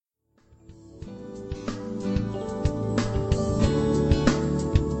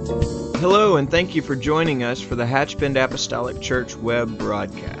Hello, and thank you for joining us for the Hatchbend Apostolic Church web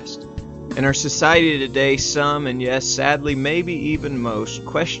broadcast. In our society today, some, and yes, sadly, maybe even most,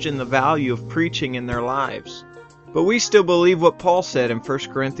 question the value of preaching in their lives. But we still believe what Paul said in 1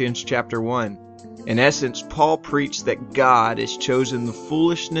 Corinthians chapter 1. In essence, Paul preached that God has chosen the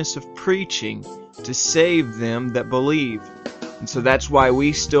foolishness of preaching to save them that believe. And so that's why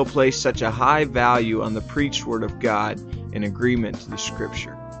we still place such a high value on the preached word of God in agreement to the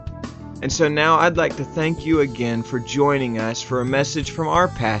Scripture. And so now I'd like to thank you again for joining us for a message from our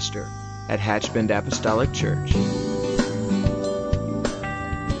pastor at Hatchbend Apostolic Church. Praise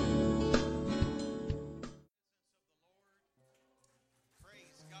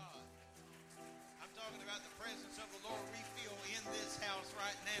God. I'm talking about the presence of the Lord we feel in this house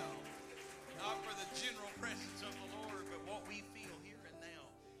right now. Not for the general presence of the Lord, but what we feel here and now.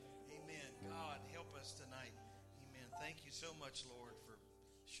 Amen. God, help us tonight. Amen. Thank you so much, Lord, for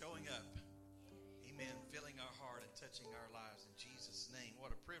showing up. Amen. Filling our heart and touching our lives in Jesus' name.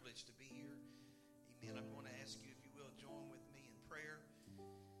 What a privilege to be here. Amen. I'm going to ask you if you will join with me in prayer.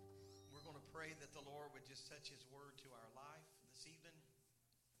 We're going to pray that the Lord would just touch His word to our life this evening.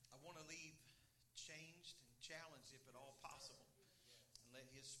 I want to leave changed and challenged if at all possible. And let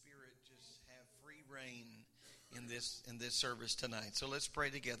His Spirit just have free reign in this service tonight. So let's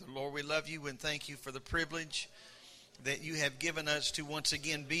pray together. Lord, we love you and thank you for the privilege that you have given us to once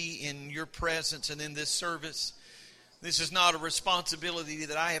again be in your presence and in this service. This is not a responsibility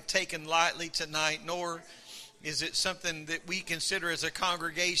that I have taken lightly tonight, nor is it something that we consider as a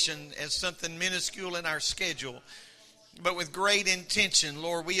congregation as something minuscule in our schedule. But with great intention,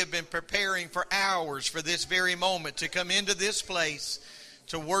 Lord, we have been preparing for hours for this very moment to come into this place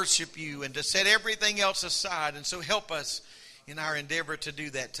to worship you and to set everything else aside. And so help us in our endeavor to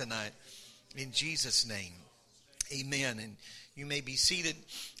do that tonight. In Jesus' name. Amen. And you may be seated.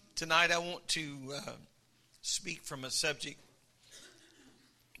 Tonight I want to speak from a subject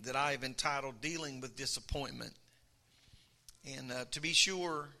that I have entitled Dealing with Disappointment. And to be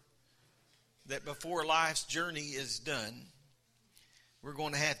sure that before life's journey is done, we're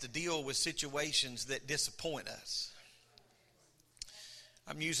going to have to deal with situations that disappoint us.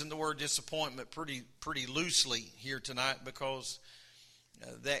 I'm using the word disappointment pretty loosely here tonight because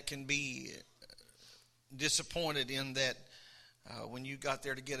that can be disappointed in that when you got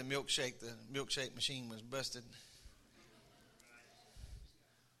there to get a milkshake, the milkshake machine was busted.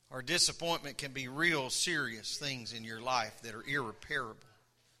 Or disappointment can be real serious things in your life that are irreparable.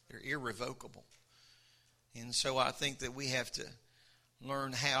 They're irrevocable. And so I think that we have to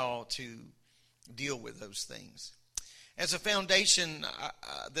learn how to deal with those things. As a foundation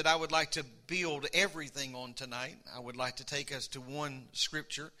that I would like to build everything on tonight, I would like to take us to one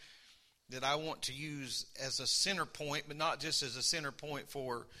scripture that I want to use as a center point, but not just as a center point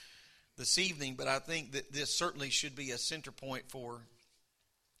for this evening, but I think that this certainly should be a center point for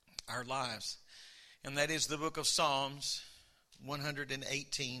our lives. And that is the book of Psalms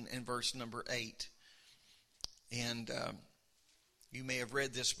 118 and verse number 8. And you may have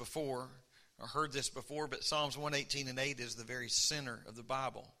read this before or heard this before, but Psalms 118 and 8 is the very center of the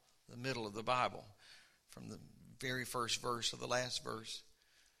Bible, the middle of the Bible, from the very first verse to the last verse.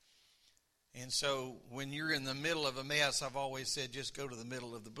 And so when you're in the middle of a mess, I've always said just go to the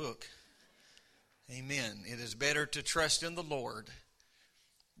middle of the book. Amen. It is better to trust in the Lord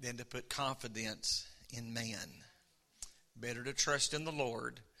than to put confidence in man. Better to trust in the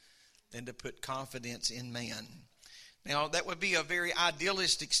Lord than to put confidence in man. Now, that would be a very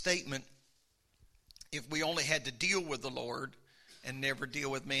idealistic statement if we only had to deal with the Lord and never deal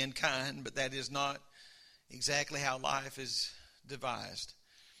with mankind, but that is not exactly how life is devised.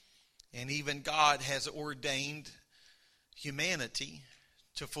 And even God has ordained humanity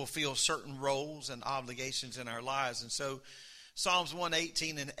to fulfill certain roles and obligations in our lives. And so Psalms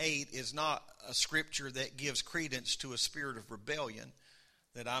 118 and 8 is not a scripture that gives credence to a spirit of rebellion,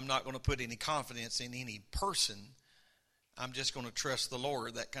 that I'm not going to put any confidence in any person. I'm just going to trust the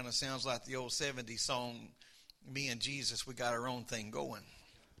Lord. That kind of sounds like the old 70s song, Me and Jesus, we got our own thing going.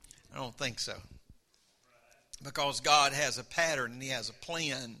 I don't think so. Because God has a pattern and He has a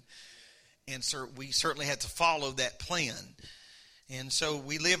plan. And so we certainly have to follow that plan. And so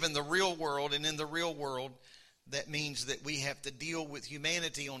we live in the real world, and in the real world, that means that we have to deal with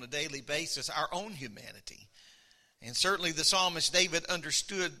humanity on a daily basis, our own humanity. And certainly the psalmist David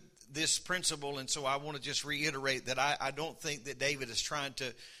understood this principle, and so I want to just reiterate that I don't think that David is trying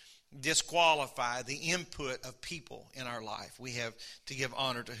to disqualify the input of people in our life. We have to give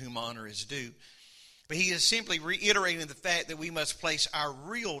honor to whom honor is due. But he is simply reiterating the fact that we must place our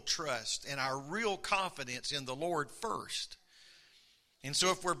real trust and our real confidence in the Lord first. And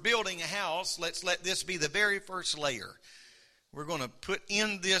so if we're building a house, let's let this be the very first layer. We're going to put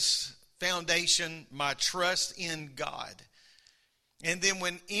in this foundation my trust in God. And then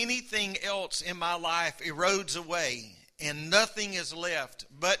when anything else in my life erodes away and nothing is left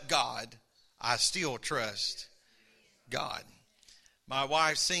but God, I still trust God. My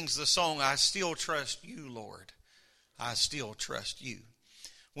wife sings the song, I still trust you, Lord. I still trust you.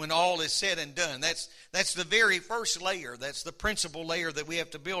 When all is said and done, that's the very first layer. That's the principal layer that we have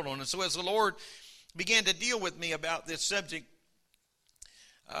to build on. And so as the Lord began to deal with me about this subject,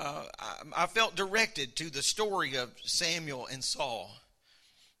 I felt directed to the story of Samuel and Saul.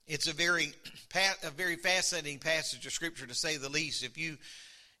 It's a very fascinating passage of Scripture, to say the least. If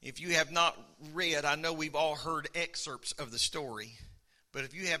you have not read, I know we've all heard excerpts of the story, but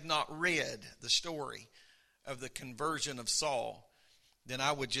if you have not read the story of the conversion of Saul, then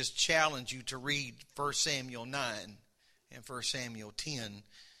I would just challenge you to read 1 Samuel 9 and 1 Samuel 10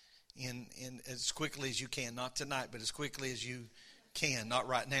 in as quickly as you can. Not tonight, but as quickly as you can. Not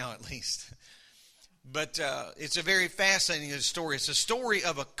right now, at least. But it's a very fascinating story. It's a story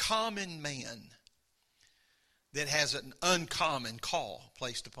of a common man that has an uncommon call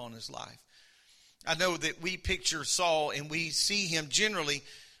placed upon his life. I know that we picture Saul and we see him generally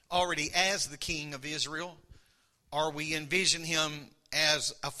already as the king of Israel, or we envision him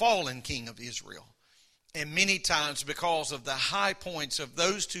as a fallen king of Israel. And many times, because of the high points of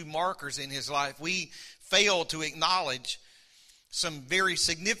those two markers in his life, we fail to acknowledge some very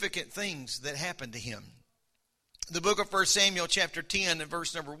significant things that happened to him. The book of 1 Samuel chapter 10 and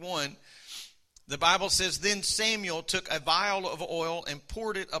verse number 1, the Bible says, Then Samuel took a vial of oil and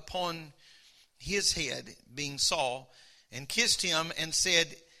poured it upon his head, being Saul, and kissed him and said,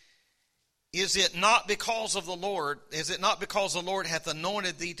 Is it not because the Lord hath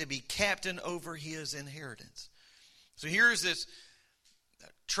anointed thee to be captain over his inheritance? So here's this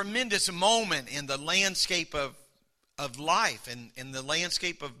tremendous moment in the landscape of life and in the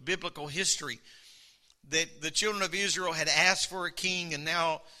landscape of biblical history, that the children of Israel had asked for a king, and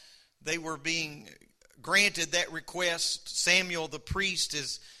now they were being granted that request. Samuel the priest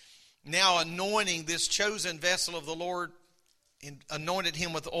is now anointing this chosen vessel of the Lord, and anointed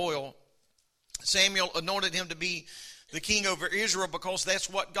him with oil. Samuel anointed him to be the king over Israel because that's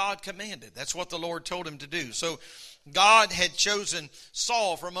what God commanded. That's what the Lord told him to do. So God had chosen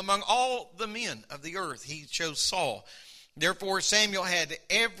Saul from among all the men of the earth. He chose Saul. Therefore, Samuel had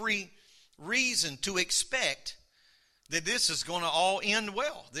every reason to expect that this is going to all end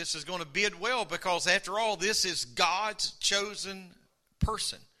well. This is going to bid well, because after all, this is God's chosen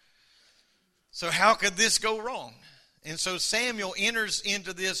person. So how could this go wrong? And so Samuel enters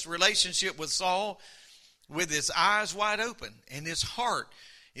into this relationship with Saul with his eyes wide open, and his heart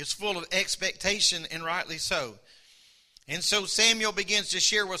is full of expectation, and rightly so. And so Samuel begins to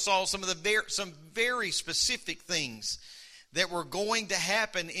share with Saul some very specific things that were going to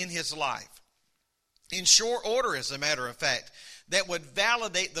happen in his life, in short order, as a matter of fact, that would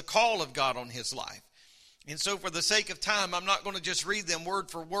validate the call of God on his life. And so for the sake of time, I'm not going to just read them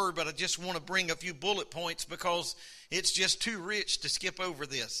word for word, but I just want to bring a few bullet points because it's just too rich to skip over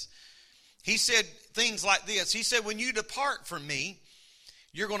this. He said things like this. He said, When you depart from me,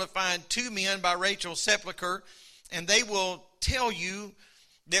 you're going to find two men by Rachel's sepulcher, and they will tell you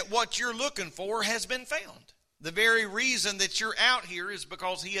that what you're looking for has been found. The very reason that you're out here is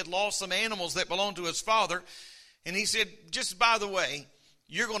because he had lost some animals that belonged to his father. And he said, just by the way,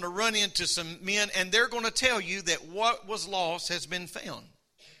 you're going to run into some men, and they're going to tell you that what was lost has been found.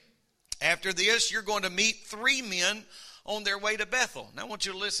 After this, you're going to meet three men on their way to Bethel. Now I want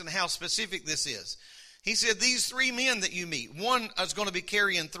you to listen to how specific this is. He said, these three men that you meet, one is going to be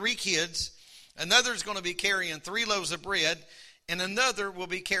carrying 3 kids, another is going to be carrying 3 loaves of bread, and another will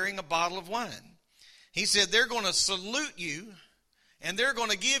be carrying a bottle of wine. He said, they're going to salute you, and they're going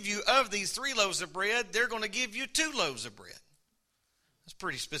to give you, of these 3 loaves of bread, they're going to give you 2 loaves of bread. That's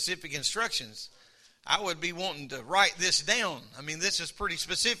pretty specific instructions. I would be wanting to write this down. I mean, this is pretty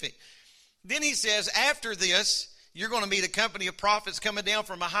specific. Then he says, after this, you're going to meet a company of prophets coming down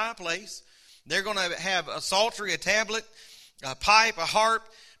from a high place. They're going to have a psaltery, a tablet, a pipe, a harp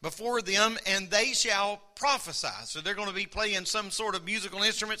before them, and they shall prophesy. So they're going to be playing some sort of musical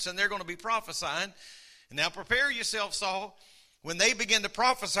instruments, and they're going to be prophesying. And now prepare yourself, Saul. When they begin to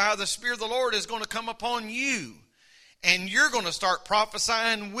prophesy, the Spirit of the Lord is going to come upon you, and you're going to start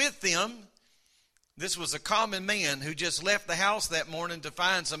prophesying with them. This was a common man who just left the house that morning to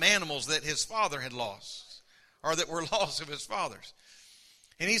find some animals that his father had lost, or that were lost of his father's.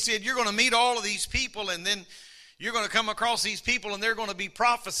 And he said, you're going to meet all of these people, and then you're going to come across these people, and they're going to be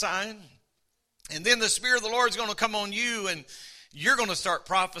prophesying. And then the Spirit of the Lord is going to come on you, and you're going to start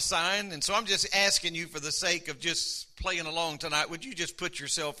prophesying. And so I'm just asking you, for the sake of just playing along tonight, would you just put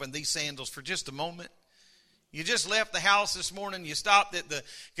yourself in these sandals for just a moment? You just left the house this morning, you stopped at the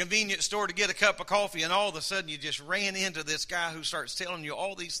convenience store to get a cup of coffee, and all of a sudden you just ran into this guy who starts telling you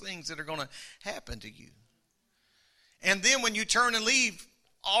all these things that are going to happen to you. And then when you turn and leave,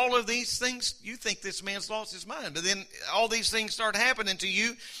 all of these things, you think this man's lost his mind. But then all these things start happening to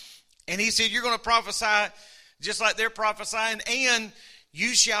you. And he said, you're going to prophesy just like they're prophesying, and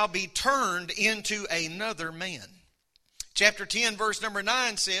you shall be turned into another man. Chapter 10, verse number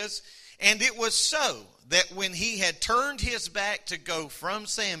 9 says, and it was so that when he had turned his back to go from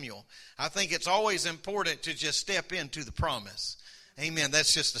Samuel, I think it's always important to just step into the promise. Amen.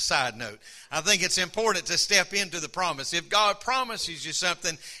 That's just a side note. I think it's important to step into the promise. If God promises you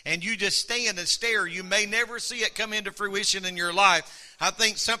something and you just stand and stare, you may never see it come into fruition in your life. I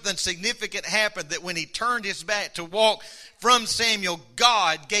think something significant happened, that when he turned his back to walk from Samuel,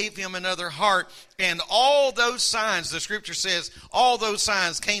 God gave him another heart. And all those signs, the scripture says, all those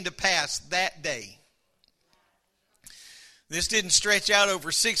signs came to pass that day. This didn't stretch out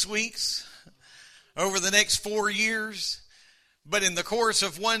over 6 weeks, over the next 4 years. But in the course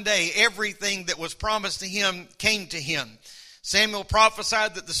of one day, everything that was promised to him came to him. Samuel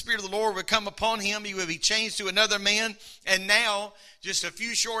prophesied that the Spirit of the Lord would come upon him. He would be changed to another man. And now, just a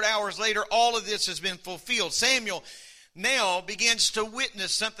few short hours later, all of this has been fulfilled. Samuel now begins to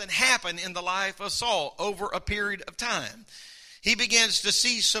witness something happen in the life of Saul over a period of time. He begins to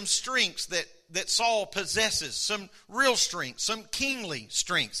see some strengths that Saul possesses, some real strengths, some kingly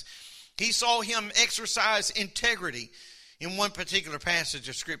strengths. He saw him exercise integrity in one particular passage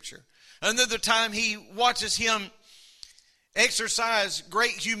of Scripture. Another time he watches him exercise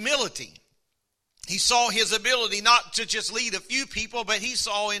great humility. He saw his ability not to just lead a few people, but he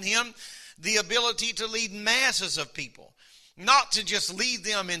saw in him the ability to lead masses of people. Not to just lead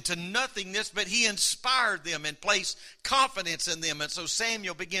them into nothingness, but he inspired them and placed confidence in them. And so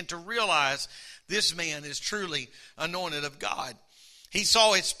Samuel began to realize this man is truly anointed of God. He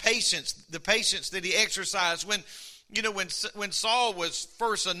saw his patience, the patience that he exercised when Saul was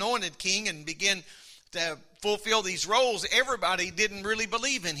first anointed king and began to fulfill these roles. Everybody didn't really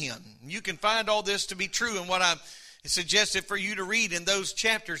believe in him. You can find all this to be true in what I suggested for you to read in those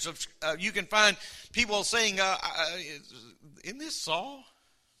chapters. You can find people saying, isn't this Saul?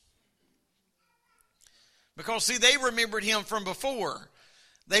 Because, see, they remembered him from before.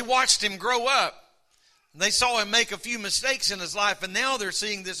 They watched him grow up. They saw him make a few mistakes in his life, and now they're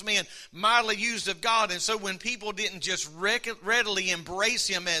seeing this man mightily used of God. And so when people didn't just readily embrace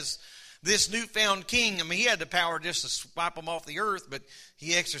him as this newfound king, I mean, he had the power just to swipe them off the earth, but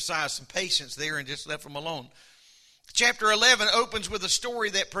he exercised some patience there and just left them alone. Chapter 11 opens with a story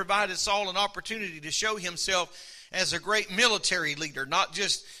that provided Saul an opportunity to show himself as a great military leader, not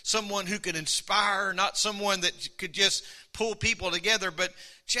just someone who could inspire, not someone that could just pull people together, but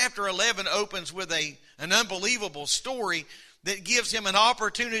chapter 11 opens with an unbelievable story that gives him an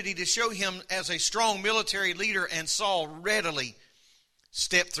opportunity to show him as a strong military leader, and Saul readily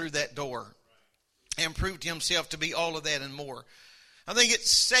stepped through that door and proved himself to be all of that and more. I think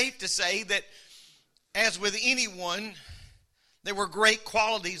it's safe to say that, as with anyone, there were great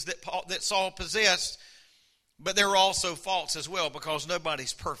qualities that Saul possessed, but there were also faults as well, because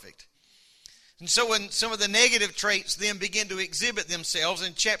nobody's perfect. And so when some of the negative traits then begin to exhibit themselves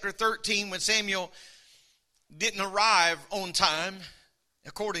in chapter 13, when Samuel didn't arrive on time,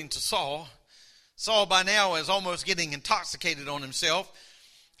 according to Saul by now is almost getting intoxicated on himself.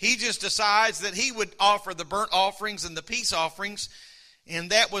 He just decides that he would offer the burnt offerings and the peace offerings,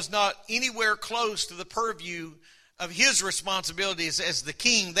 and that was not anywhere close to the purview of his responsibilities as the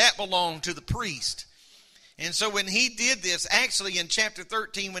king. That belonged to the priest. And so when he did this, actually in chapter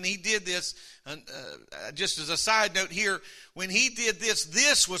 13, when he did this, just as a side note here, when he did this,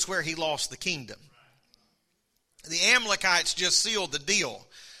 this was where he lost the kingdom. The Amalekites just sealed the deal.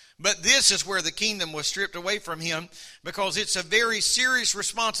 But this is where the kingdom was stripped away from him, because it's a very serious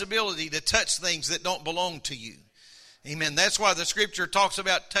responsibility to touch things that don't belong to you. Amen. That's why the scripture talks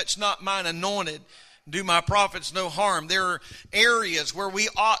about, touch not mine anointed, do my prophets no harm. There are areas where we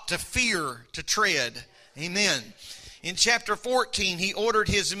ought to fear to tread. Amen. In chapter 14, he ordered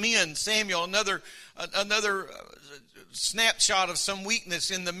his men, Samuel, another snapshot of some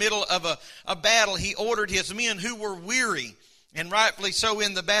weakness in the middle of a battle. He ordered his men who were weary, and rightfully so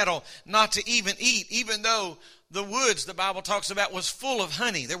in the battle, not to even eat, even though the woods, the Bible talks about, was full of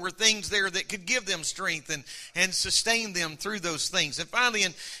honey. There were things there that could give them strength and sustain them through those things. And finally,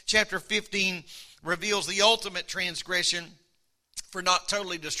 in chapter 15, reveals the ultimate transgression. for not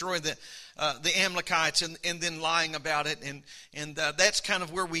totally destroying the Amalekites and then lying about it. And that's kind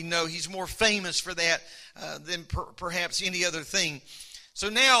of where we know he's more famous for that than perhaps any other thing. So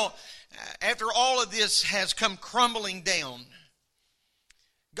now, after all of this has come crumbling down,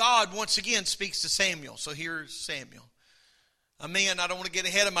 God once again speaks to Samuel. So here's Samuel. A man, I don't want to get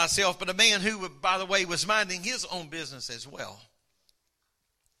ahead of myself, but a man who, by the way, was minding his own business as well.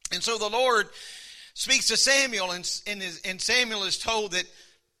 And so the Lord speaks to Samuel, and Samuel is told that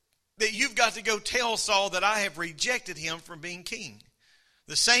you've got to go tell Saul that I have rejected him from being king.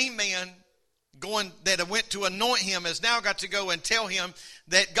 The same man that went to anoint him has now got to go and tell him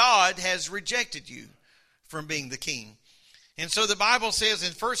that God has rejected you from being the king. And so the Bible says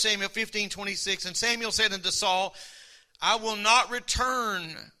in 1 Samuel 15:26, and Samuel said unto Saul, I will not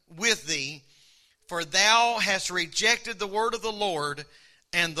return with thee, for thou hast rejected the word of the Lord,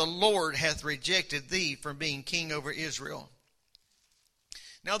 and the Lord hath rejected thee from being king over Israel.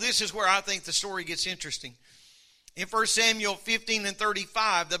 Now this is where I think the story gets interesting. In 1 Samuel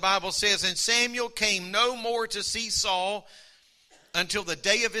 15:35, the Bible says, and Samuel came no more to see Saul until the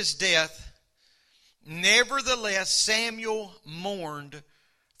day of his death. Nevertheless, Samuel mourned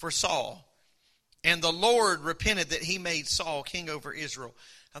for Saul, and the Lord repented that he made Saul king over Israel.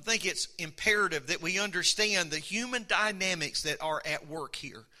 I think it's imperative that we understand the human dynamics that are at work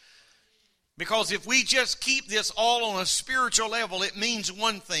here. Because if we just keep this all on a spiritual level, it means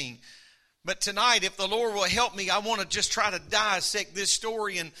one thing. But tonight, if the Lord will help me, I want to just try to dissect this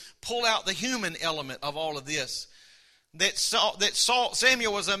story and pull out the human element of all of this.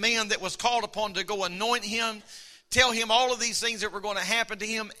 Samuel was a man that was called upon to go anoint him, tell him all of these things that were going to happen to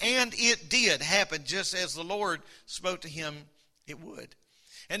him, and it did happen just as the Lord spoke to him it would.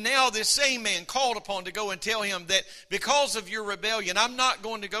 And now this same man called upon to go and tell him that because of your rebellion, I'm not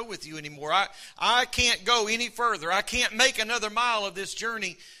going to go with you anymore. I can't go any further. I can't make another mile of this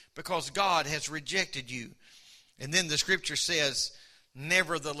journey because God has rejected you. And then the scripture says,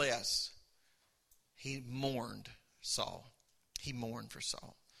 nevertheless, he mourned Saul. He mourned for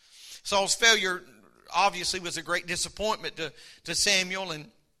Saul. Saul's failure obviously was a great disappointment to Samuel. And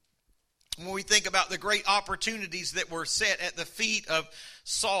when we think about the great opportunities that were set at the feet of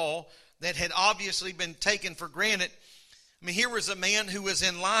Saul that had obviously been taken for granted, I mean, here was a man who was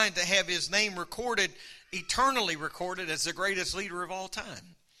in line to have his name recorded, eternally recorded as the greatest leader of all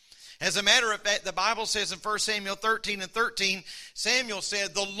time. As a matter of fact, the Bible says in 1 Samuel 13:13, Samuel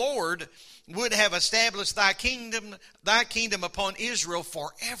said, the Lord would have established thy kingdom upon Israel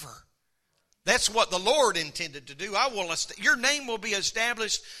forever. That's what the Lord intended to do. Your name will be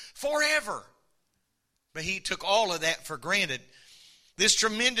established forever. But he took all of that for granted. This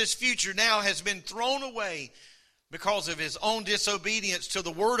tremendous future now has been thrown away because of his own disobedience to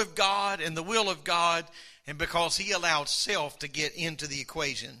the word of God and the will of God, and because he allowed self to get into the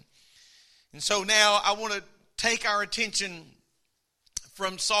equation. And so now I want to take our attention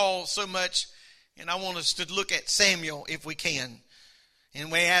from Saul so much, and I want us to look at Samuel if we can.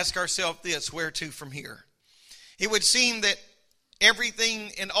 And we ask ourselves this, where to from here? It would seem that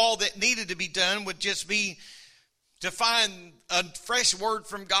everything and all that needed to be done would just be to find a fresh word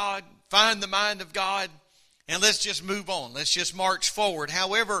from God, find the mind of God, and let's just move on. Let's just march forward.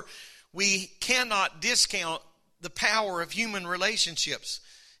 However, we cannot discount the power of human relationships.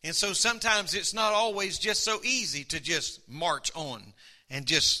 And so sometimes it's not always just so easy to just march on and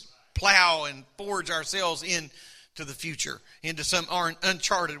just plow and forge ourselves into the future, into some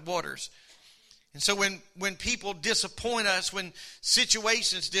uncharted waters. And so when people disappoint us, when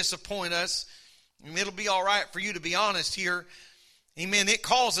situations disappoint us, and it'll be all right for you to be honest here, amen, it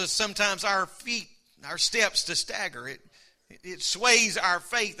causes sometimes our feet, our steps to stagger. It sways our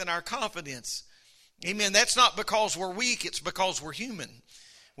faith and our confidence. Amen. That's not because we're weak, it's because we're human.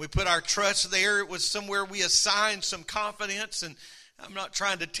 We put our trust there. It was somewhere we assigned some confidence, and I'm not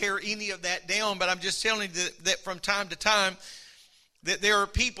trying to tear any of that down, but I'm just telling you that from time to time that there are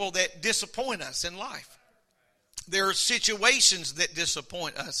people that disappoint us in life. There are situations that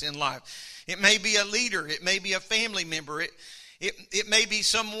disappoint us in life. It may be a leader. It may be a family member. It may be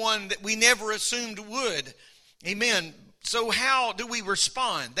someone that we never assumed would. Amen. So how do we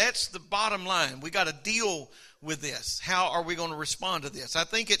respond? That's the bottom line. We got to deal with this. How are we going to respond to this? I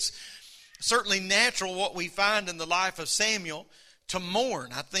think it's certainly natural what we find in the life of Samuel to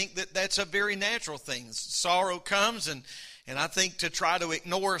mourn. I think that that's a very natural thing. Sorrow comes, and I think to try to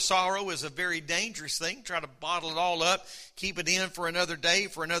ignore sorrow is a very dangerous thing. Try to bottle it all up, keep it in for another day,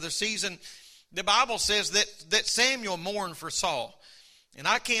 for another season. The Bible says that Samuel mourned for Saul. And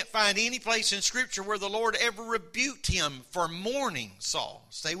I can't find any place in Scripture where the Lord ever rebuked him for mourning Saul.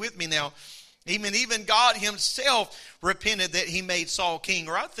 Stay with me now. Even God himself repented that he made Saul king,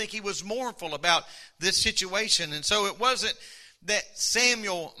 or I think he was mournful about this situation. And so it wasn't that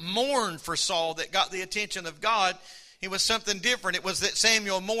Samuel mourned for Saul that got the attention of God. It was something different. It was that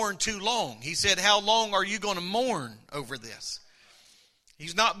Samuel mourned too long. He said, how long are you going to mourn over this?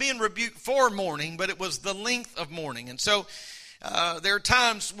 He's not being rebuked for mourning, but it was the length of mourning. And so there are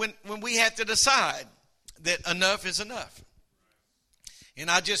times when we have to decide that enough is enough. And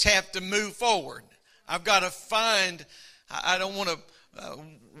I just have to move forward. I've got to find, I don't want to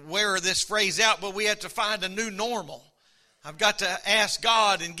wear this phrase out, but we have to find a new normal. I've got to ask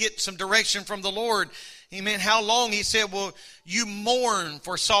God and get some direction from the Lord. Amen. How long? He said, well, you mourn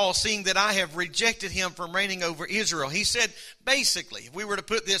for Saul, seeing that I have rejected him from reigning over Israel. He said, basically, if we were to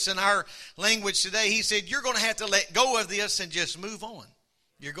put this in our language today, he said, you're going to have to let go of this and just move on.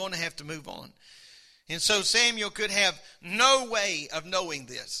 You're going to have to move on. And so Samuel could have no way of knowing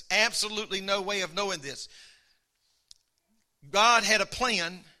this. Absolutely no way of knowing this. God had a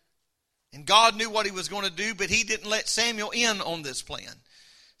plan, and God knew what he was going to do, but he didn't let Samuel in on this plan.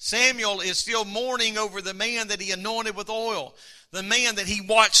 Samuel is still mourning over the man that he anointed with oil, the man that he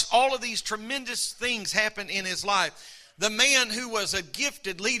watched all of these tremendous things happen in his life, the man who was a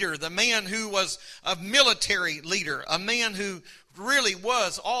gifted leader, the man who was a military leader, a man who really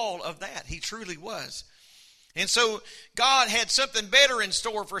was all of that. He truly was. And so God had something better in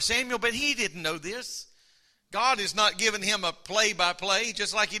store for Samuel, but he didn't know this. God is not giving him a play-by-play,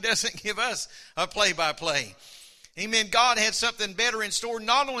 just like he doesn't give us a play-by-play. Amen. God had something better in store,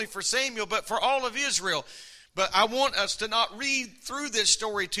 not only for Samuel, but for all of Israel. But I want us to not read through this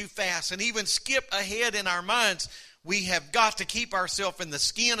story too fast and even skip ahead in our minds. We have got to keep ourselves in the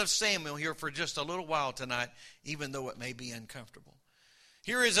skin of Samuel here for just a little while tonight, even though it may be uncomfortable.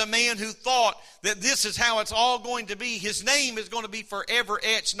 Here is a man who thought that this is how it's all going to be. His name is going to be forever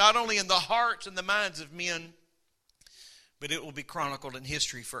etched, not only in the hearts and the minds of men, but it will be chronicled in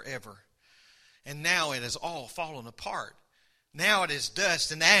history forever. And now it has all fallen apart. Now it is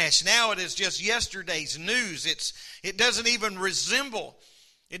dust and ash. Now it is just yesterday's news. It doesn't even resemble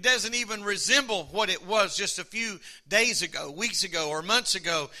what it was just a few days ago, weeks ago, or months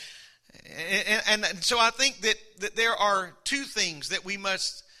ago. And so I think that there are two things that we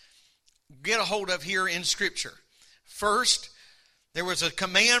must get a hold of here in Scripture. First, there was a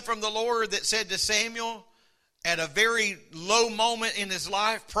command from the Lord that said to Samuel at a very low moment in his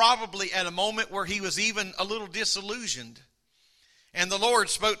life, probably at a moment where he was even a little disillusioned. And the Lord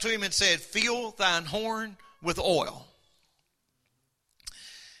spoke to him and said, fill thine horn with oil.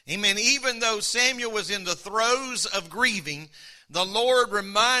 Amen. Even though Samuel was in the throes of grieving, the Lord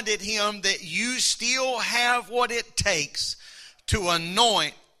reminded him that you still have what it takes to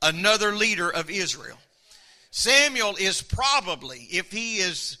anoint another leader of Israel. Samuel is probably, if he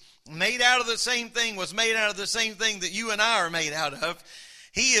is made out of the same thing, was made out of the same thing that you and I are made out of,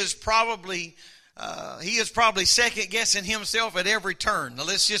 he is probably second guessing himself at every turn. Now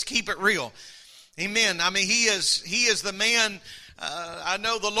let's just keep it real. Amen. I mean, he is the man. I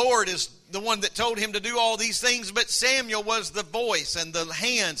know the Lord is the one that told him to do all these things, but Samuel was the voice and the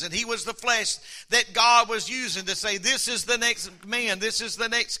hands, and he was the flesh that God was using to say, this is the next man, this is the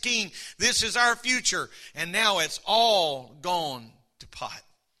next king, this is our future. And now it's all gone to pot.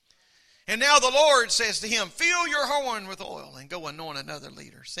 And now the Lord says to him, fill your horn with oil and go anoint another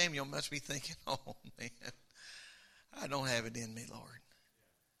leader. Samuel must be thinking, oh man, I don't have it in me, Lord.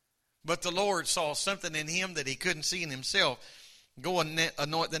 But the Lord saw something in him that he couldn't see in himself. Go and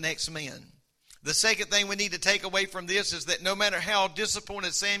anoint the next man. The second thing we need to take away from this is that no matter how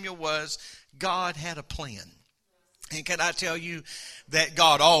disappointed Samuel was, God had a plan. And can I tell you that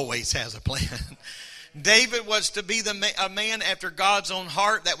God always has a plan? David was to be a man after God's own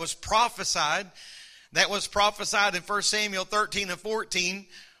heart. That was prophesied. That was prophesied in 1 Samuel 13 and 14.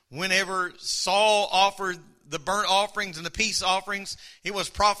 Whenever Saul offered the burnt offerings and the peace offerings, it was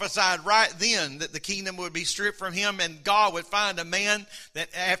prophesied right then that the kingdom would be stripped from him and God would find a man that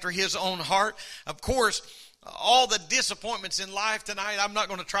after his own heart. Of course, all the disappointments in life tonight, I'm not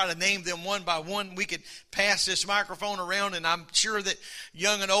going to try to name them one by one. We could pass this microphone around, and I'm sure that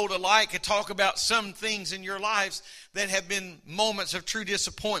young and old alike could talk about some things in your lives that have been moments of true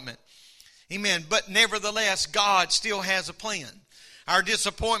disappointment. Amen. But nevertheless, God still has a plan. Our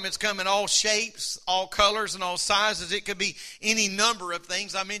disappointments come in all shapes, all colors, and all sizes. It could be any number of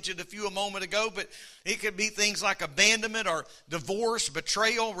things. I mentioned a few a moment ago, but it could be things like abandonment or divorce,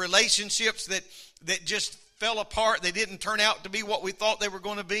 betrayal, relationships that just fell apart. They didn't turn out to be what we thought they were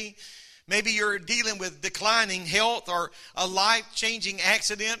going to be. Maybe you're dealing with declining health or a life-changing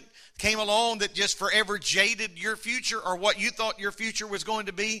accident came along that just forever jaded your future or what you thought your future was going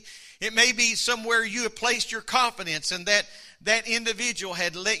to be. It may be somewhere you have placed your confidence and that individual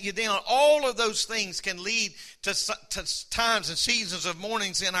had let you down. All of those things can lead to times and seasons of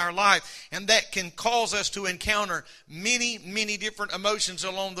mornings in our life, and that can cause us to encounter many, many different emotions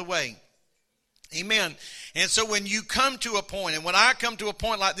along the way. Amen. And so when you come to a point, and when I come to a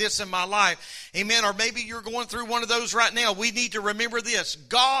point like this in my life, amen, or maybe you're going through one of those right now, we need to remember this.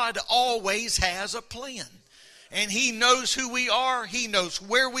 God always has a plan. And He knows who we are. He knows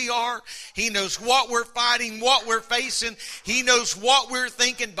where we are. He knows what we're fighting, what we're facing. He knows what we're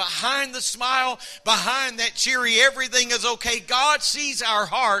thinking behind the smile, behind that cheery, everything is okay. God sees our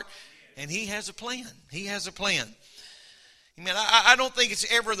heart, and He has a plan. He has a plan. Amen. I don't think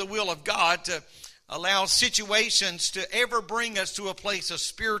it's ever the will of God to allow situations to ever bring us to a place of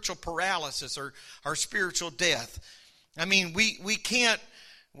spiritual paralysis or spiritual death. I mean, we can't,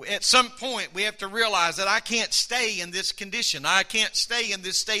 at some point, we have to realize that I can't stay in this condition. I can't stay in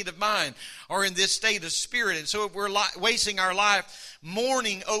this state of mind or in this state of spirit. And so if we're wasting our life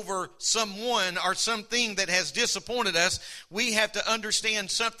mourning over someone or something that has disappointed us, we have to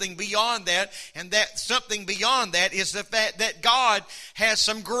understand something beyond that. And that something beyond that is the fact that God has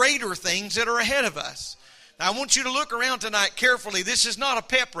some greater things that are ahead of us. Now, I want you to look around tonight carefully. This is not a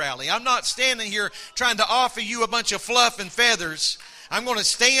pep rally. I'm not standing here trying to offer you a bunch of fluff and feathers. I'm going to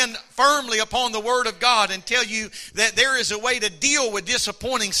stand firmly upon the Word of God and tell you that there is a way to deal with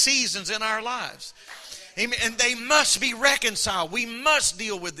disappointing seasons in our lives. Amen. And they must be reconciled. We must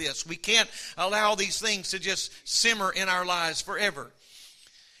deal with this. We can't allow these things to just simmer in our lives forever.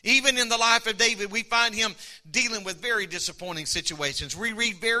 Even in the life of David, we find him dealing with very disappointing situations. We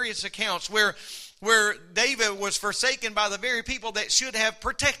read various accounts where David was forsaken by the very people that should have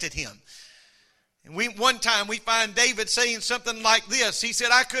protected him. And one time we find David saying something like this. He said,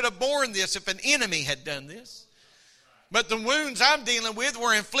 I could have borne this if an enemy had done this. But the wounds I'm dealing with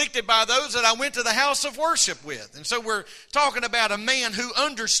were inflicted by those that I went to the house of worship with. And so we're talking about a man who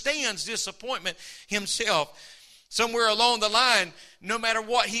understands disappointment himself. Somewhere along the line, no matter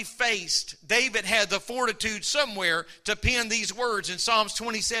what he faced, David had the fortitude somewhere to pen these words in Psalms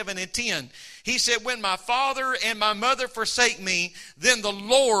 27:10. He said, when my father and my mother forsake me, then the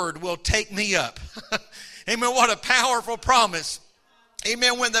Lord will take me up. Amen. What a powerful promise.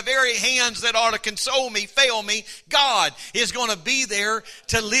 Amen. When the very hands that ought to console me fail me, God is going to be there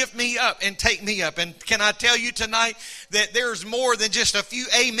to lift me up and take me up. And can I tell you tonight that there's more than just a few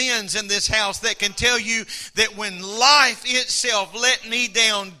amens in this house that can tell you that when life itself let me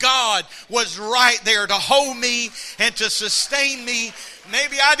down, God was right there to hold me and to sustain me.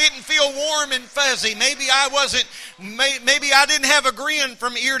 Maybe I didn't feel warm and fuzzy. Maybe I didn't have a grin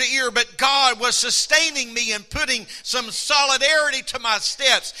from ear to ear, but God was sustaining me and putting some solidarity to my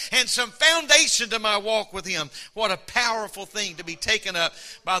steps and some foundation to my walk with Him. What a powerful thing to be taken up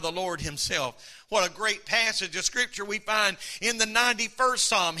by the Lord Himself. What a great passage of Scripture we find in the 91st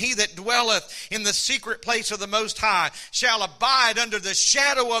Psalm. He that dwelleth in the secret place of the Most High shall abide under the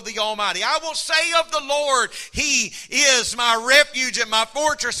shadow of the Almighty. I will say of the Lord, He is my refuge and my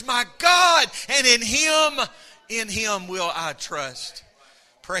fortress, my God, and in Him will I trust.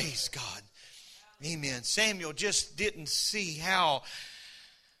 Praise God. Amen. Samuel just didn't see how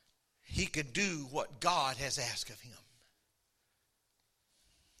he could do what God has asked of him.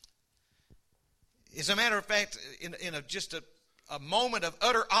 As a matter of fact, in just a moment of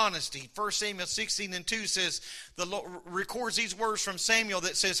utter honesty, 1 Samuel 16:2 says, the Lord records these words from Samuel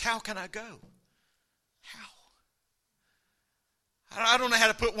that says, how can I go? How? I don't know how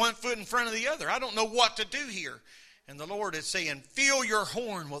to put one foot in front of the other. I don't know what to do here. And the Lord is saying, fill your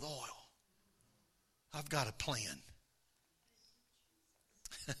horn with oil. I've got a plan.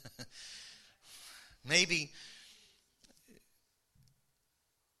 Maybe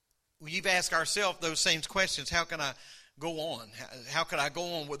we've asked ourselves those same questions. How can I go on? How could I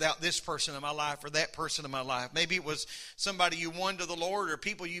go on without this person in my life or that person in my life? Maybe it was somebody you won to the Lord or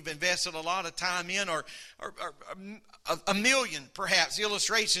people you've invested a lot of time in or a million, perhaps,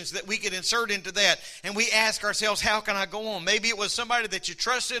 illustrations that we could insert into that. And we ask ourselves, how can I go on? Maybe it was somebody that you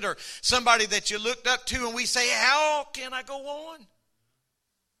trusted or somebody that you looked up to and we say, how can I go on?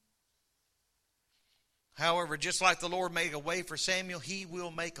 However, just like the Lord made a way for Samuel, He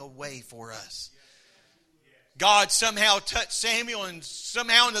will make a way for us. God somehow touched Samuel, and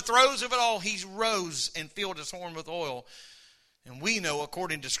somehow in the throes of it all, he rose and filled his horn with oil. And we know,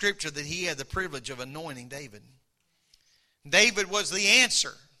 according to Scripture, that he had the privilege of anointing David. David was the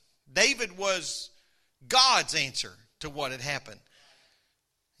answer. David was God's answer to what had happened.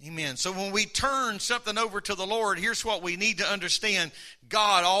 Amen. So when we turn something over to the Lord, here's what we need to understand.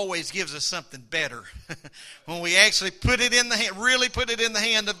 God always gives us something better. When we actually put it in the hand, really put it in the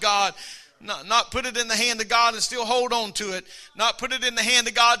hand of God, not put it in the hand of God and still hold on to it, not put it in the hand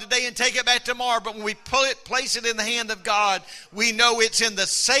of God today and take it back tomorrow, but when we place it in the hand of God, we know it's in the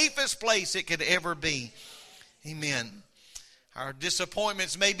safest place it could ever be. Amen. Our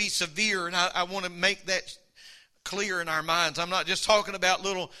disappointments may be severe, and I want to make that clear in our minds. I'm not just talking about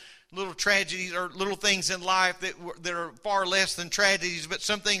little tragedies or little things in life that are far less than tragedies, but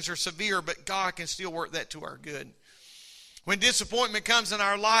some things are severe, but God can still work that to our good. When disappointment comes in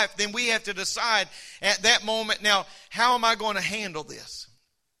our life, then we have to decide at that moment, now, how am I going to handle this?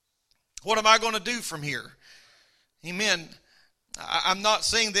 What am I going to do from here? Amen. I'm not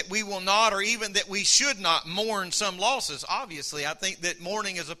saying that we will not, or even that we should not mourn some losses. Obviously, I think that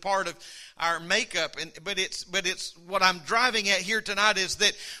mourning is a part of our makeup, but it's what I'm driving at here tonight is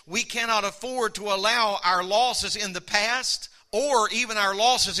that we cannot afford to allow our losses in the past or even our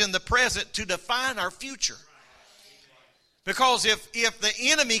losses in the present to define our future. Because if the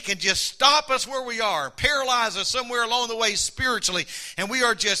enemy can just stop us where we are, paralyze us somewhere along the way spiritually, and we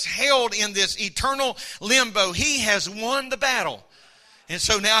are just held in this eternal limbo, he has won the battle. And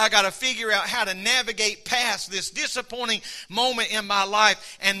so now I got to figure out how to navigate past this disappointing moment in my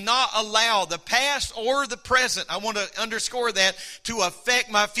life and not allow the past or the present, I want to underscore that, to affect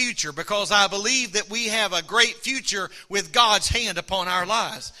my future, because I believe that we have a great future with God's hand upon our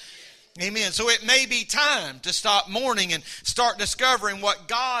lives. Amen. So it may be time to stop mourning and start discovering what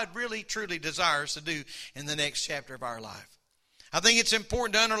God really, truly desires to do in the next chapter of our life. I think it's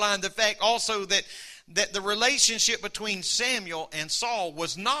important to underline the fact also that the relationship between Samuel and Saul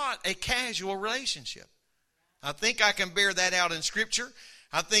was not a casual relationship. I think I can bear that out in Scripture.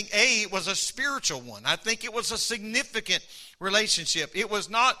 I think, it was a spiritual one. I think it was a significant relationship. It was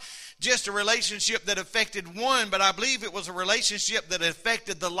not just a relationship that affected one, but I believe it was a relationship that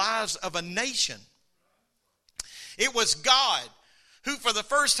affected the lives of a nation. It was God who, for the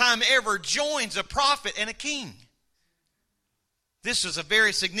first time ever, joins a prophet and a king. This was a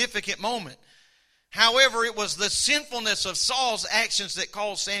very significant moment. However, it was the sinfulness of Saul's actions that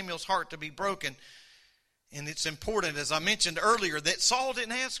caused Samuel's heart to be broken. And it's important, as I mentioned earlier, that Saul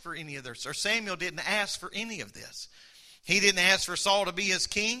didn't ask for any of this, or Samuel didn't ask for any of this. He didn't ask for Saul to be his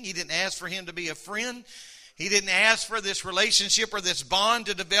king. He didn't ask for him to be a friend. He didn't ask for this relationship or this bond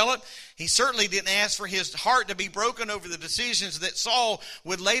to develop. He certainly didn't ask for his heart to be broken over the decisions that Saul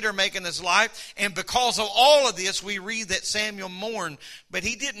would later make in his life. And because of all of this, we read that Samuel mourned. But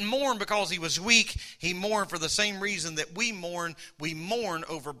he didn't mourn because he was weak. He mourned for the same reason that we mourn. We mourn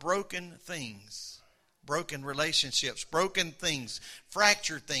over broken things. Broken relationships, broken things,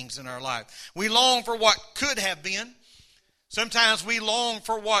 fractured things in our life. We long for what could have been. Sometimes we long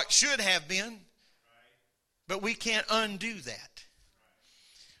for what should have been, but we can't undo that.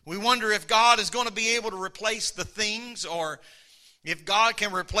 We wonder if God is going to be able to replace the things, or if God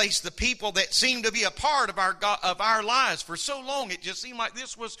can replace the people that seem to be a part of our lives. For so long, it just seemed like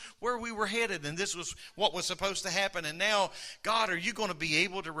this was where we were headed, and this was what was supposed to happen. And now, God, are you going to be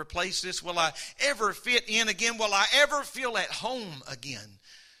able to replace this? Will I ever fit in again? Will I ever feel at home again?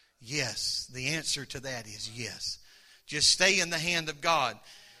 Yes. The answer to that is yes. Just stay in the hand of God.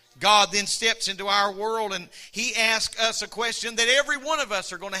 God then steps into our world, and he asks us a question that every one of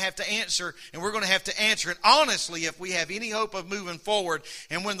us are going to have to answer, and we're going to have to answer it honestly if we have any hope of moving forward.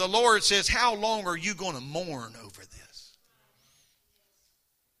 And when the Lord says, how long are you going to mourn over this?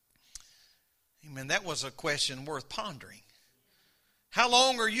 Amen. That was a question worth pondering. How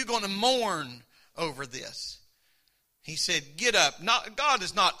long are you going to mourn over this? He said, get up. God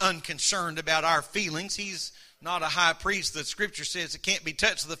is not unconcerned about our feelings. He's not a high priest. The Scripture says it can't be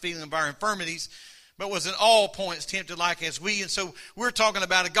touched with the feeling of our infirmities, but was in all points tempted like as we. And so we're talking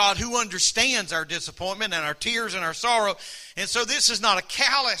about a God who understands our disappointment and our tears and our sorrow. And so this is not a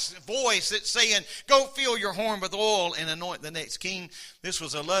callous voice that's saying, go fill your horn with oil and anoint the next king. This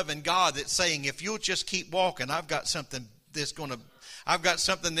was a loving God that's saying, if you'll just keep walking, I've got something that's going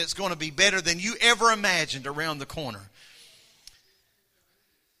to be better than you ever imagined around the corner.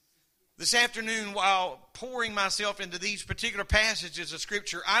 This afternoon, while pouring myself into these particular passages of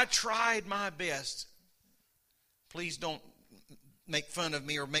Scripture, I tried my best. Please don't make fun of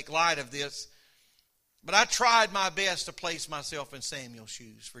me or make light of this. But I tried my best to place myself in Samuel's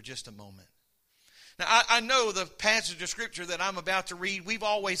shoes for just a moment. Now, I know the passage of Scripture that I'm about to read, we've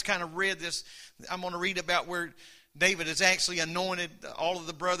always kind of read this. I'm going to read about where David has actually anointed. All of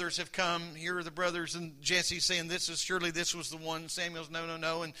the brothers have come. Here are the brothers, and Jesse's saying, this was the one. Samuel's,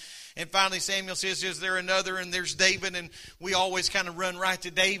 no. And finally Samuel says, is there another? And there's David, and we always kind of run right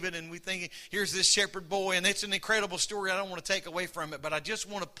to David, and we think, here's this shepherd boy, and it's an incredible story. I don't want to take away from it, but I just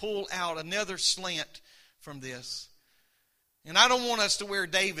want to pull out another slant from this. And I don't want us to wear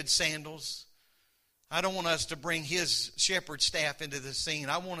David's sandals. I don't want us to bring his shepherd staff into the scene.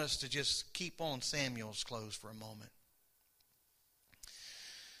 I want us to just keep on Samuel's clothes for a moment.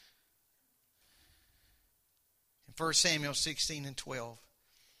 In 1 Samuel 16 and 12,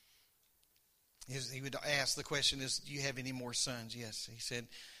 he would ask the question, do you have any more sons? Yes. He said,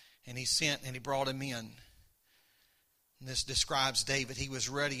 and he sent and he brought him in. And this describes David. He was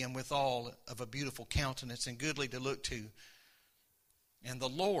ruddy and withal of a beautiful countenance and goodly to look to. And the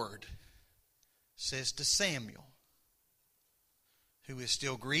Lord says to Samuel, who is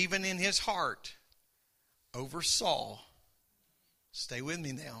still grieving in his heart over Saul, stay with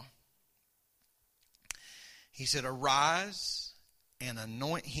me now. He said, arise and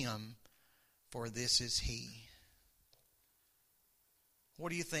anoint him, for this is he.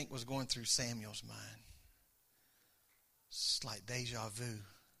 What do you think was going through Samuel's mind? It's like deja vu.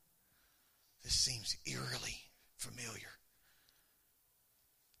 This seems eerily familiar.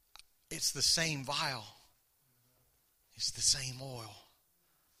 It's the same vial. It's the same oil.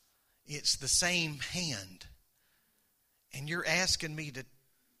 It's the same hand. And you're asking me to...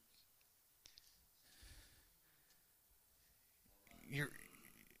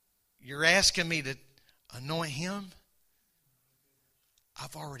 You're asking me to anoint him?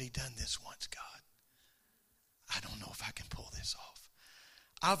 I've already done this once, God. I don't know if I can pull this off.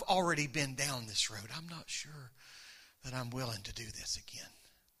 I've already been down this road. I'm not sure that I'm willing to do this again.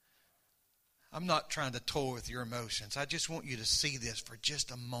 I'm not trying to toy with your emotions. I just want you to see this for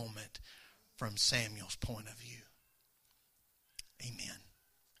just a moment from Samuel's point of view. Amen.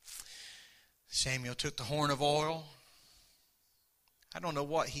 Samuel took the horn of oil. I don't know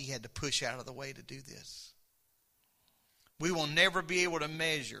what he had to push out of the way to do this. We will never be able to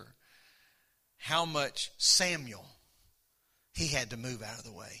measure how much Samuel he had to move out of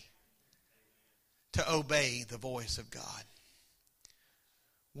the way to obey the voice of God.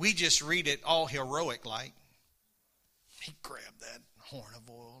 We just read it all heroic like. He grabbed that horn of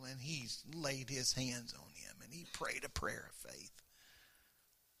oil and he's laid his hands on him and he prayed a prayer of faith.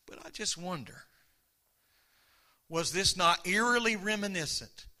 But I just wonder, was this not eerily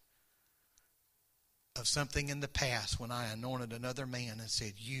reminiscent of something in the past when I anointed another man and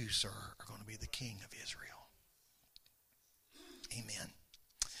said, you, sir, are going to be the king of Israel? Amen.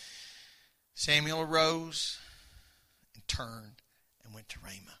 Samuel arose and turned and went to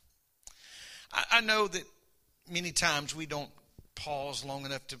Ramah. I know that many times we don't pause long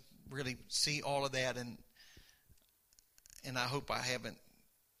enough to really see all of that, and I hope I haven't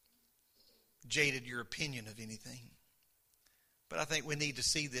jaded your opinion of anything. But I think we need to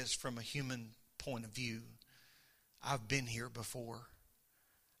see this from a human point of view. I've been here before.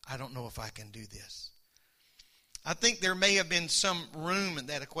 I don't know if I can do this. I think there may have been some room in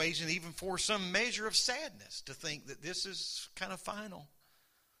that equation, even for some measure of sadness, to think that this is kind of final.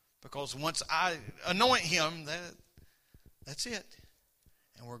 Because once I anoint him, that's it.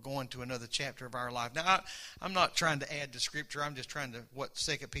 And we're going to another chapter of our life. Now, I'm not trying to add to Scripture. I'm just trying to, what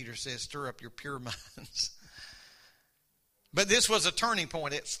 2 Peter says, stir up your pure minds. But this was a turning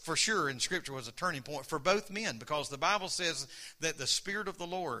point. It for sure in Scripture was a turning point for both men. Because the Bible says that the Spirit of the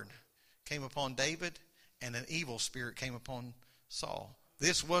Lord came upon David and an evil spirit came upon Saul.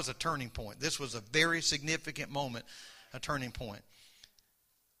 This was a turning point. This was a very significant moment, a turning point.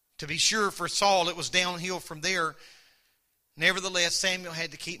 To be sure, for Saul, it was downhill from there. Nevertheless, Samuel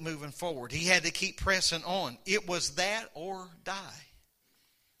had to keep moving forward. He had to keep pressing on. It was that or die.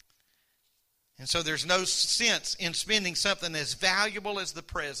 And so there's no sense in spending something as valuable as the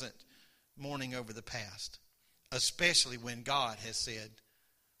present mourning over the past, especially when God has said,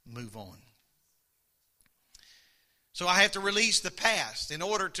 move on. So I have to release the past in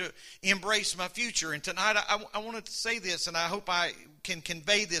order to embrace my future. And tonight I wanted to say this, and I hope I can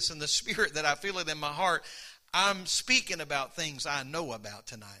convey this in the spirit that I feel it in my heart. I'm speaking about things I know about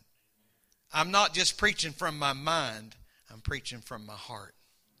tonight. I'm not just preaching from my mind. I'm preaching from my heart.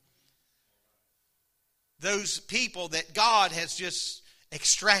 Those people that God has just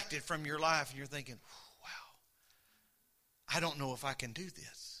extracted from your life, and you're thinking, wow, I don't know if I can do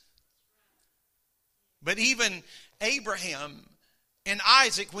this. But even Abraham and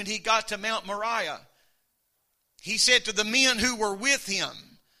Isaac, when he got to Mount Moriah, he said to the men who were with him,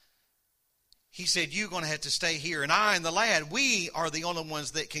 he said, you're going to have to stay here. And I and the lad, we are the only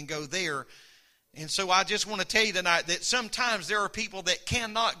ones that can go there. And so I just want to tell you tonight that sometimes there are people that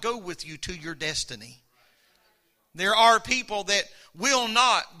cannot go with you to your destiny. There are people that will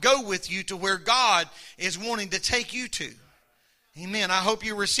not go with you to where God is wanting to take you to. Amen. I hope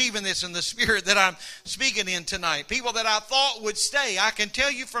you're receiving this in the spirit that I'm speaking in tonight. People that I thought would stay, I can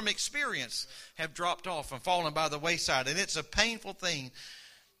tell you from experience, have dropped off and fallen by the wayside. And it's a painful thing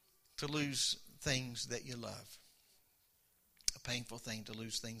to lose things that you love. A painful thing to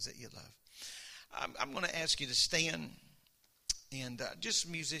lose things that you love. I'm going to ask you to stand. And just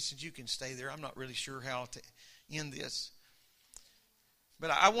musicians, you can stay there. I'm not really sure how to end this.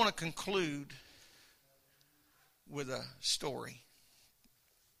 But I want to conclude with a story.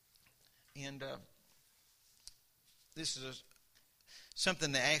 And this is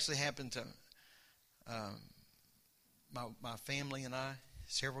something that actually happened to my family and I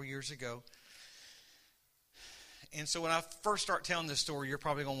several years ago. And so when I first start telling this story, you're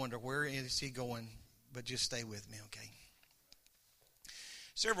probably going to wonder, where is he going? But just stay with me, okay?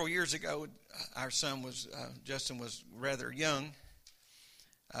 Several years ago, our son was, Justin was rather young.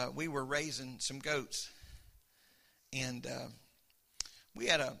 We were raising some goats. And we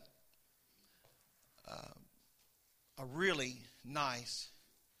had a really nice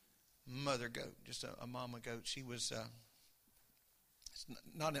mother goat, just a mama goat. She was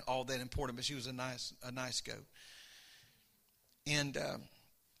not all that important, but she was a nice goat. And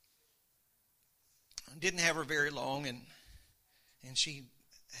didn't have her very long, and she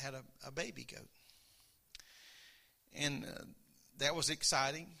had a baby goat. And that was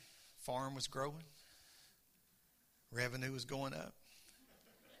exciting. Farm was growing. Revenue was going up.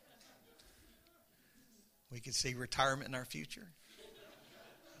 We could see retirement in our future.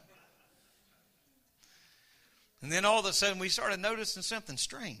 And then all of a sudden we started noticing something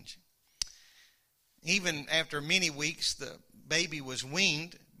strange. Even after many weeks, the baby was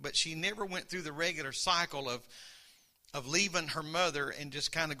weaned, but she never went through the regular cycle of leaving her mother and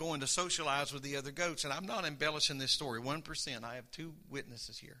just kind of going to socialize with the other goats. And I'm not embellishing this story 1%. I have 2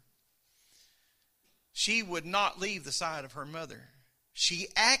 witnesses here. She would not leave the side of her mother. She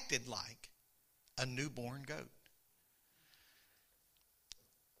acted like a newborn goat.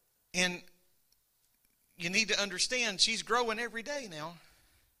 And you need to understand, she's growing every day now.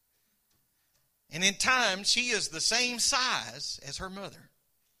 And in time, she is the same size as her mother.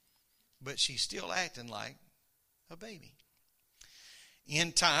 But she's still acting like a baby.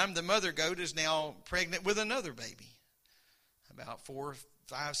 In time, the mother goat is now pregnant with another baby. About 4,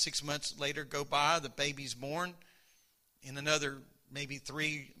 5, 6 months later go by, the baby's born. In another maybe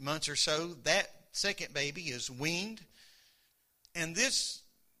 3 months or so, that second baby is weaned. And this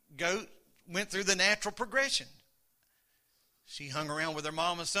goat went through the natural progression. She hung around with her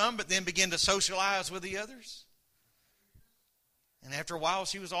mom and son, but then began to socialize with the others. And after a while,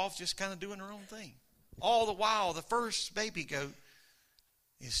 she was off just kind of doing her own thing. All the while, the first baby goat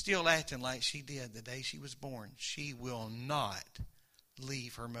is still acting like she did the day she was born. She will not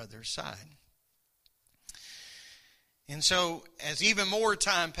leave her mother's side. And so, as even more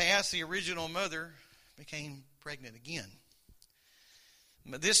time passed, the original mother became pregnant again.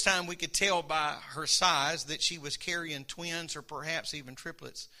 But this time we could tell by her size that she was carrying twins or perhaps even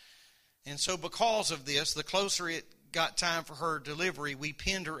triplets. And so because of this, the closer it got time for her delivery, we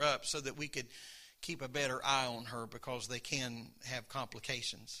pinned her up so that we could keep a better eye on her, because they can have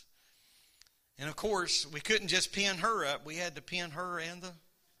complications. And of course, we couldn't just pin her up. We had to pin her and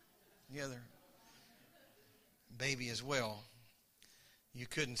the other baby as well. You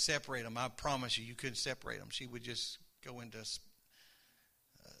couldn't separate them. I promise you, you couldn't separate them. She would just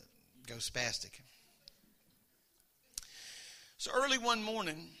go spastic. So early one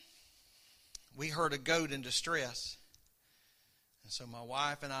morning, we heard a goat in distress. And so my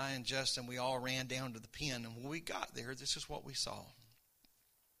wife and I and Justin, we all ran down to the pen. And when we got there, this is what we saw.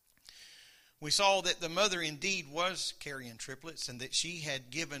 We saw that the mother indeed was carrying triplets, and that she had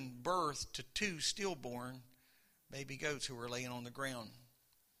given birth to 2 stillborn baby goats who were laying on the ground.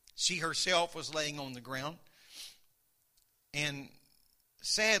 She herself was laying on the ground. And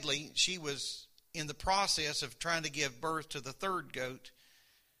sadly, she was in the process of trying to give birth to the 3rd goat.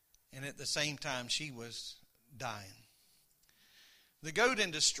 And at the same time, she was dying. The goat in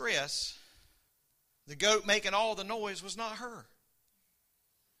distress, the goat making all the noise, was not her.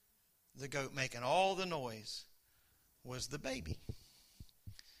 The goat making all the noise was the baby.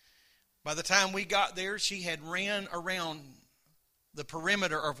 By the time we got there, she had ran around the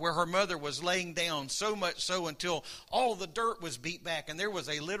perimeter of where her mother was laying down, so much so until all the dirt was beat back, and there was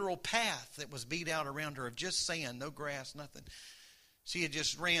a literal path that was beat out around her of just sand, no grass, nothing. She had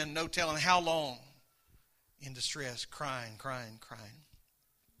just ran, no telling how long, in distress, crying.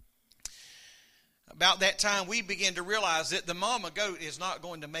 about that time, we began to realize that the mama goat is not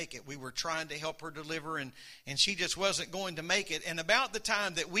going to make it. We were trying to help her deliver, and she just wasn't going to make it. And about the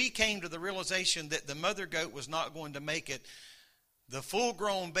time that we came to the realization that the mother goat was not going to make it, the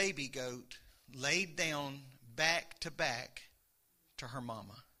full-grown baby goat laid down back to her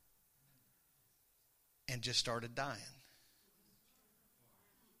mama and just started dying.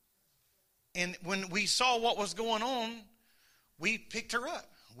 And when we saw what was going on, we picked her up.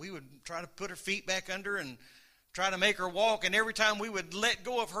 We would try to put her feet back under and try to make her walk. And every time we would let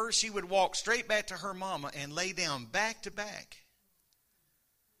go of her, she would walk straight back to her mama and lay down back to back.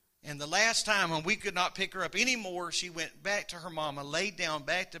 And the last time when we could not pick her up anymore, she went back to her mama, laid down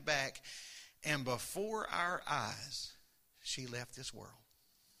back to back. And before our eyes, she left this world.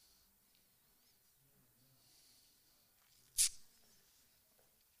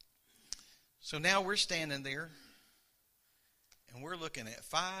 So now we're standing there, and we're looking at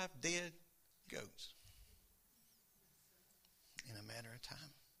 5 dead goats in a matter of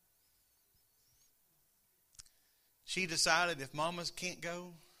time. She decided if mamas can't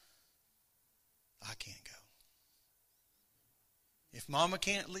go, I can't go. If mama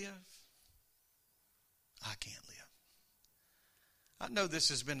can't live, I can't live. I know this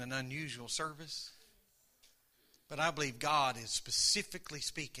has been an unusual service, but I believe God is specifically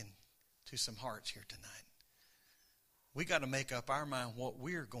speaking to some hearts here tonight. We got to make up our mind what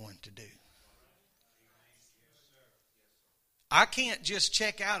we're going to do. I can't just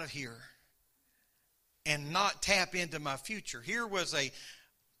check out of here and not tap into my future. Here was a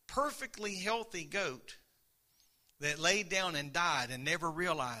perfectly healthy goat that laid down and died and never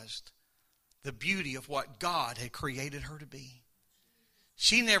realized the beauty of what God had created her to be.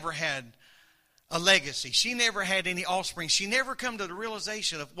 She never had a legacy. She never had any offspring. She never come to the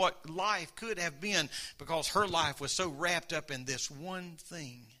realization of what life could have been because her life was so wrapped up in this one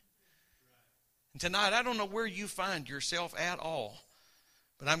thing. And tonight, I don't know where you find yourself at all,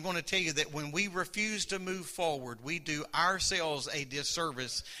 but I'm going to tell you that when we refuse to move forward, we do ourselves a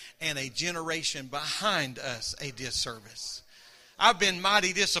disservice and a generation behind us a disservice. I've been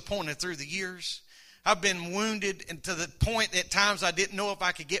mighty disappointed through the years. I've been wounded, and to the point at times I didn't know if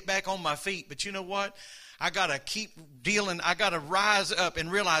I could get back on my feet. But you know what? I got to keep dealing. I got to rise up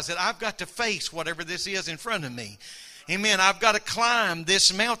and realize that I've got to face whatever this is in front of me. Amen. I've got to climb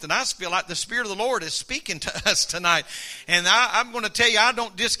this mountain. I feel like the Spirit of the Lord is speaking to us tonight. And I'm going to tell you, I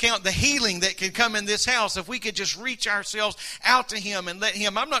don't discount the healing that can come in this house if we could just reach ourselves out to Him and let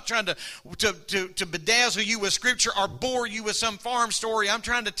Him. I'm not trying to bedazzle you with Scripture or bore you with some farm story. I'm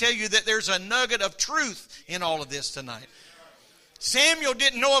trying to tell you that there's a nugget of truth in all of this tonight. Samuel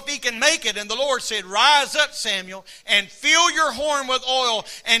didn't know if he can make it, and the Lord said, rise up, Samuel, and fill your horn with oil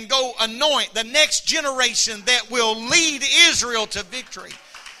and go anoint the next generation that will lead Israel to victory.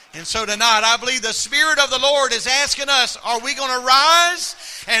 And so tonight, I believe the Spirit of the Lord is asking us, are we going to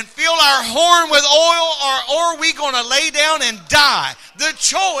rise and fill our horn with oil, or are we going to lay down and die? The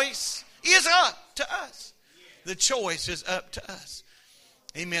choice is up to us. The choice is up to us.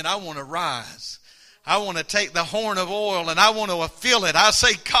 Amen. I want to rise. I want to take the horn of oil and I want to fill it. I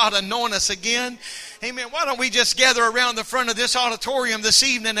say, God, anoint us again. Amen. Why don't we just gather around the front of this auditorium this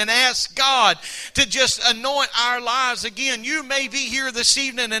evening and ask God to just anoint our lives again. You may be here this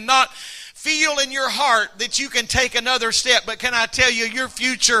evening and not feel in your heart that you can take another step. But can I tell you, your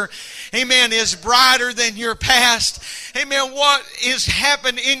future, amen, is brighter than your past. Amen. What has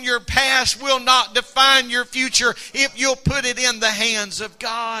happened in your past will not define your future if you'll put it in the hands of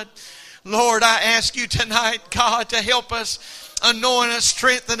God. Lord, I ask you tonight, God, to help us, anoint us,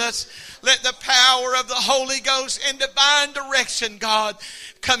 strengthen us. Let the power of the Holy Ghost and divine direction, God,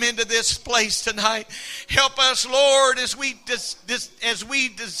 come into this place tonight. Help us, Lord, as we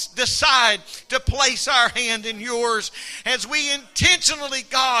decide to place our hand in yours, as we intentionally,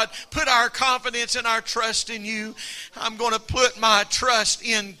 God, put our confidence and our trust in you. I'm going to put my trust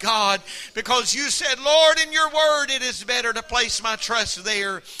in God because you said, Lord, in your word, it is better to place my trust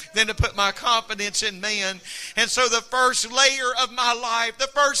there than to put my confidence in man. And so the first layer of my life, the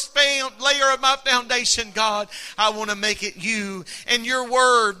first layer of my foundation, God, I want to make it you and your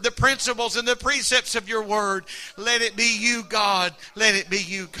word, the principles and the precepts of your word. Let it be you, God. Let it be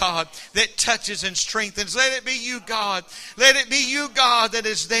you, God, that touches and strengthens. Let it be you, God. Let it be you, God, that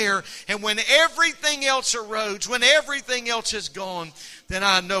is there. And when everything else erodes, when everything else is gone, then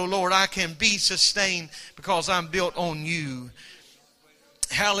I know, Lord, I can be sustained because I'm built on you.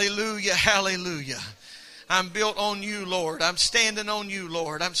 Hallelujah, hallelujah. I'm built on you, Lord. I'm standing on you,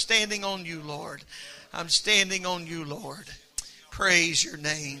 Lord. I'm standing on you, Lord. I'm standing on you, Lord. Praise your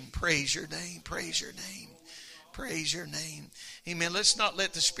name. Praise your name. Praise your name. Praise your name. Amen. Let's not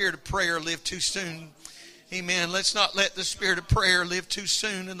let the spirit of prayer live too soon. Amen. Let's not let the spirit of prayer live too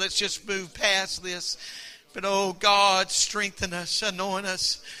soon, and let's just move past this. But oh God, strengthen us, anoint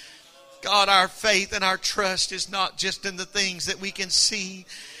us. God, our faith and our trust is not just in the things that we can see,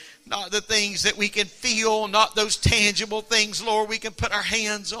 not the things that we can feel, not those tangible things, Lord, we can put our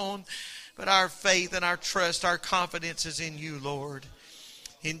hands on. But our faith and our trust, our confidence is in you, Lord.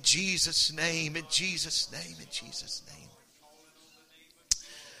 In Jesus' name, in Jesus' name, in Jesus' name.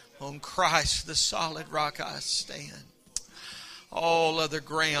 On Christ, the solid rock I stand. All other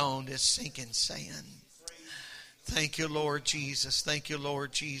ground is sinking sand. Thank you, Lord Jesus. Thank you,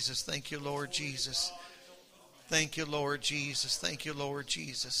 Lord Jesus. Thank you, Lord Jesus. Thank you, Lord Jesus. Thank you, Lord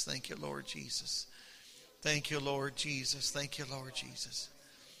Jesus. Thank you, Lord Jesus. Thank you, Lord Jesus. Thank you, Lord Jesus.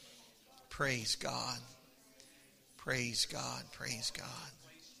 Praise God. Praise God. Praise God.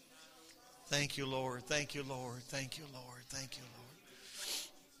 Thank you, Lord. Thank you, Lord. Thank you, Lord. Thank you, Lord.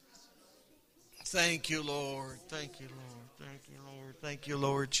 Thank you, Lord. Thank you, Lord. Thank you, Lord. Thank you,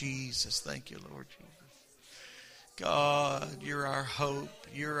 Lord Jesus. Thank you, Lord Jesus. God, you're our hope.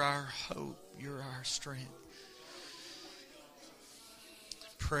 You're our hope. You're our strength.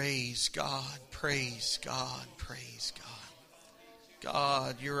 Praise God. Praise God. Praise God.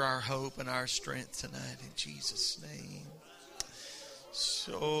 God, you're our hope and our strength tonight in Jesus' name.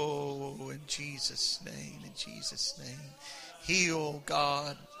 So, in Jesus' name, in Jesus' name. Heal,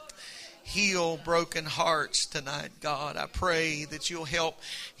 God. Heal broken hearts tonight, God. I pray that you'll help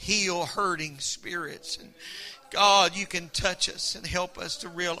heal hurting spirits. And God, you can touch us and help us to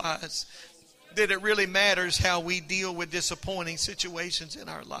realize that it really matters how we deal with disappointing situations in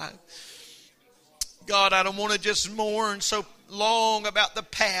our life. God, I don't want to just mourn so long about the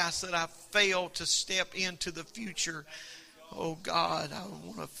past that I failed to step into the future. Oh God, I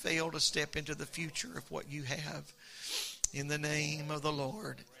want to fail to step into the future of what you have. In the name of the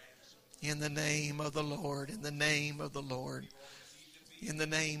Lord. In the name of the Lord. In the name of the Lord. In the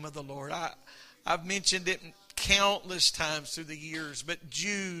name of the Lord. I've mentioned it countless times through the years, but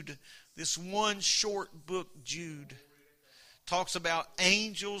Jude, this one short book, Jude, talks about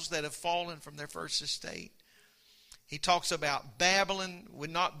angels that have fallen from their first estate. He talks about Babylon,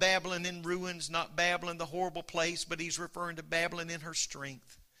 not Babylon in ruins, not Babylon the horrible place, but he's referring to Babylon in her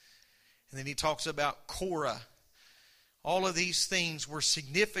strength. And then he talks about Korah. All of these things were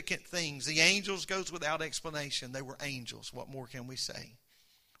significant things. The angels goes without explanation. They were angels. What more can we say?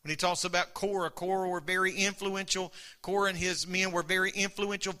 When he talks about Korah were very influential. Korah and his men were very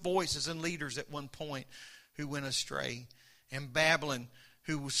influential voices and leaders at one point who went astray. And Babylon,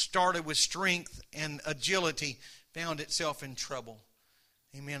 who started with strength and agility, found itself in trouble.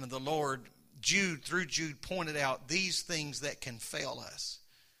 Amen. And the Lord, through Jude, pointed out these things that can fail us.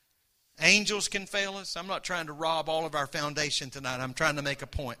 Angels can fail us. I'm not trying to rob all of our foundation tonight. I'm trying to make a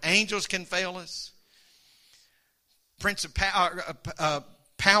point. Angels can fail us.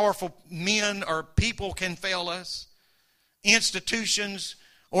 Powerful men or people can fail us. Institutions,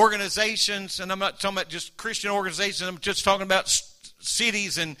 organizations, and I'm not talking about just Christian organizations. I'm just talking about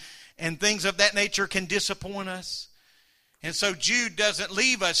cities and things of that nature can disappoint us. And so Jude doesn't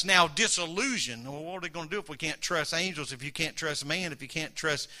leave us now disillusioned. Well, what are we going to do if we can't trust angels, if you can't trust man, if you can't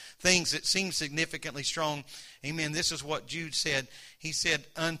trust things that seem significantly strong? Amen. This is what Jude said. He said,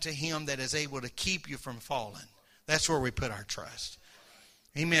 unto him that is able to keep you from falling. That's where we put our trust.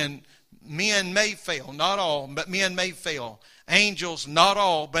 Amen. Men may fail, not all, but men may fail. Angels, not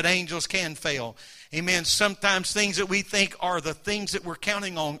all, but angels can fail. Amen. Sometimes things that we think are the things that we're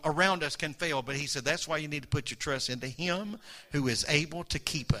counting on around us can fail. But he said that's why you need to put your trust into him who is able to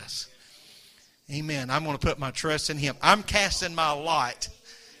keep us. Amen. I'm going to put my trust in him. I'm casting my lot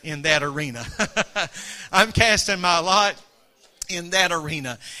in that arena. I'm casting my lot in that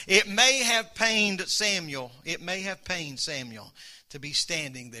arena. It may have pained Samuel. It may have pained Samuel to be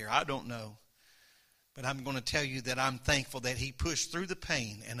standing there. I don't know. But I'm going to tell you that I'm thankful that he pushed through the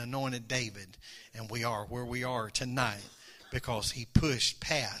pain and anointed David. And we are where we are tonight because he pushed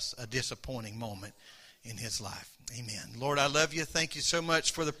past a disappointing moment in his life. Amen. Lord, I love you. Thank you so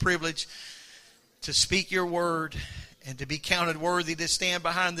much for the privilege to speak your word and to be counted worthy to stand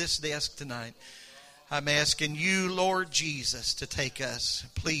behind this desk tonight. I'm asking you, Lord Jesus, to take us.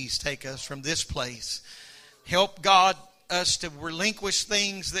 Please take us from this place. Help God us to relinquish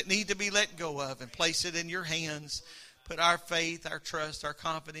things that need to be let go of and place it in your hands. Put our faith, our trust, our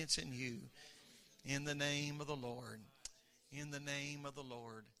confidence in you. In the name of the Lord. In the name of the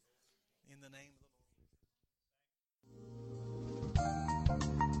Lord. In the name of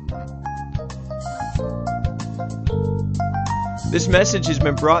the Lord. This message has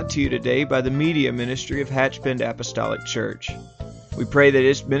been brought to you today by the media ministry of Hatchbend Apostolic Church. We pray that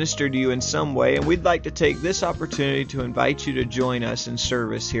it's ministered to you in some way, and we'd like to take this opportunity to invite you to join us in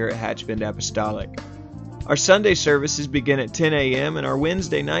service here at Hatchbend Apostolic. Our Sunday services begin at 10 a.m. and our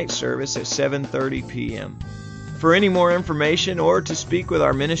Wednesday night service at 7:30 p.m. For any more information or to speak with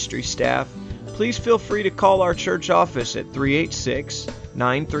our ministry staff, please feel free to call our church office at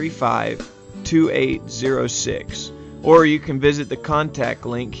 386-935-2806, or you can visit the contact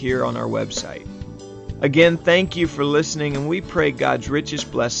link here on our website. Again, thank you for listening, and we pray God's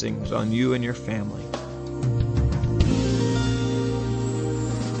richest blessings on you and your family.